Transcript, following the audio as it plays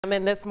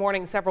And this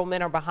morning, several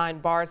men are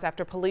behind bars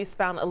after police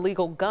found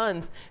illegal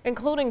guns,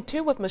 including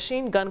 2 with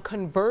machine gun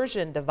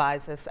conversion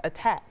devices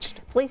attached.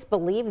 Police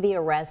believe the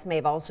arrest may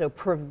have also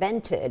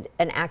prevented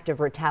an act of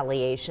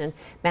retaliation.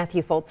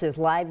 Matthew Foltz is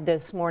live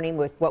this morning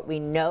with what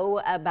we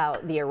know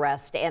about the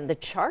arrest and the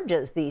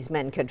charges these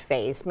men could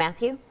face.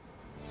 Matthew?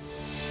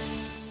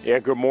 Yeah,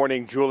 good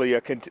morning,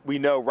 Julia. We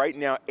know right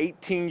now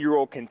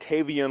 18-year-old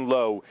Contavian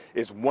Lowe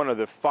is one of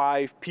the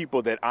 5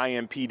 people that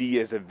IMPD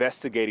is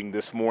investigating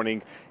this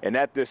morning. And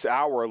at this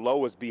hour,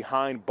 Lowe is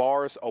behind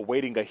bars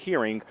awaiting a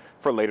hearing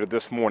for later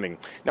this morning.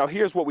 Now,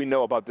 here's what we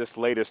know about this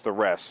latest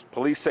arrest.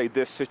 Police say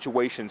this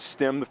situation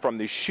stemmed from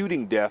the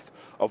shooting death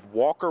of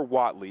Walker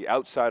Watley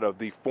outside of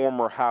the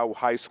former Howe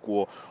High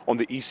School on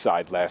the east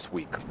side last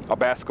week. A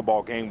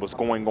basketball game was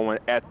going on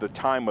at the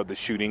time of the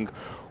shooting.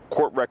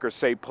 Court records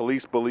say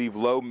police believe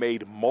Lowe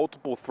made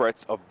multiple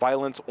threats of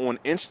violence on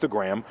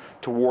Instagram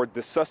toward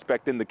the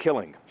suspect in the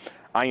killing.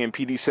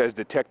 IMPD says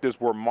detectives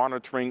were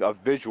monitoring a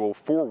visual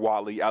for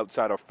Watley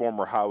outside of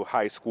former Howe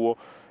High School.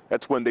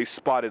 That's when they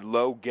spotted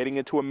Lowe getting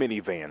into a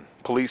minivan.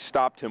 Police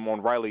stopped him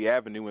on Riley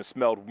Avenue and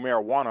smelled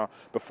marijuana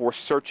before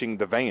searching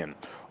the van.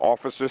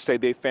 Officers say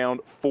they found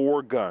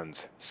 4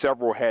 guns.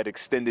 Several had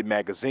extended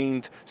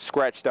magazines,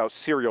 scratched out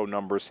serial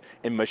numbers,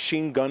 and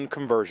machine gun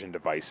conversion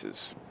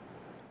devices.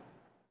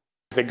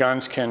 The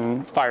guns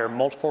can fire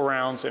multiple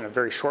rounds in a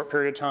very short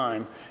period of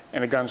time,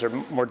 and the guns are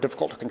more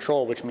difficult to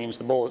control, which means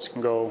the bullets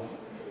can go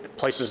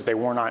places they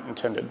were not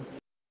intended.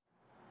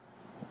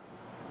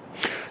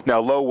 Now,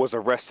 Lowe was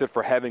arrested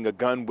for having a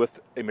gun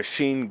with a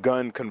machine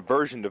gun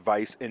conversion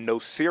device and no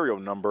serial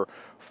number.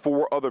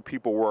 4 other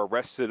people were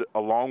arrested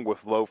along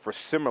with Lowe for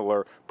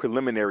similar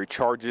preliminary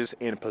charges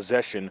and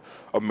possession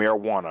of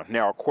marijuana.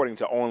 Now, according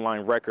to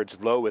online records,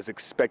 Lowe is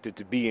expected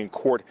to be in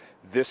court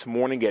this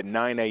morning at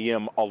 9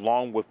 a.m.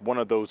 along with one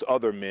of those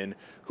other men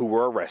who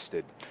were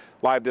arrested.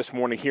 Live this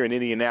morning here in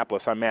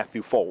Indianapolis, I'm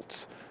Matthew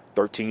Foltz,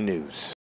 13 News.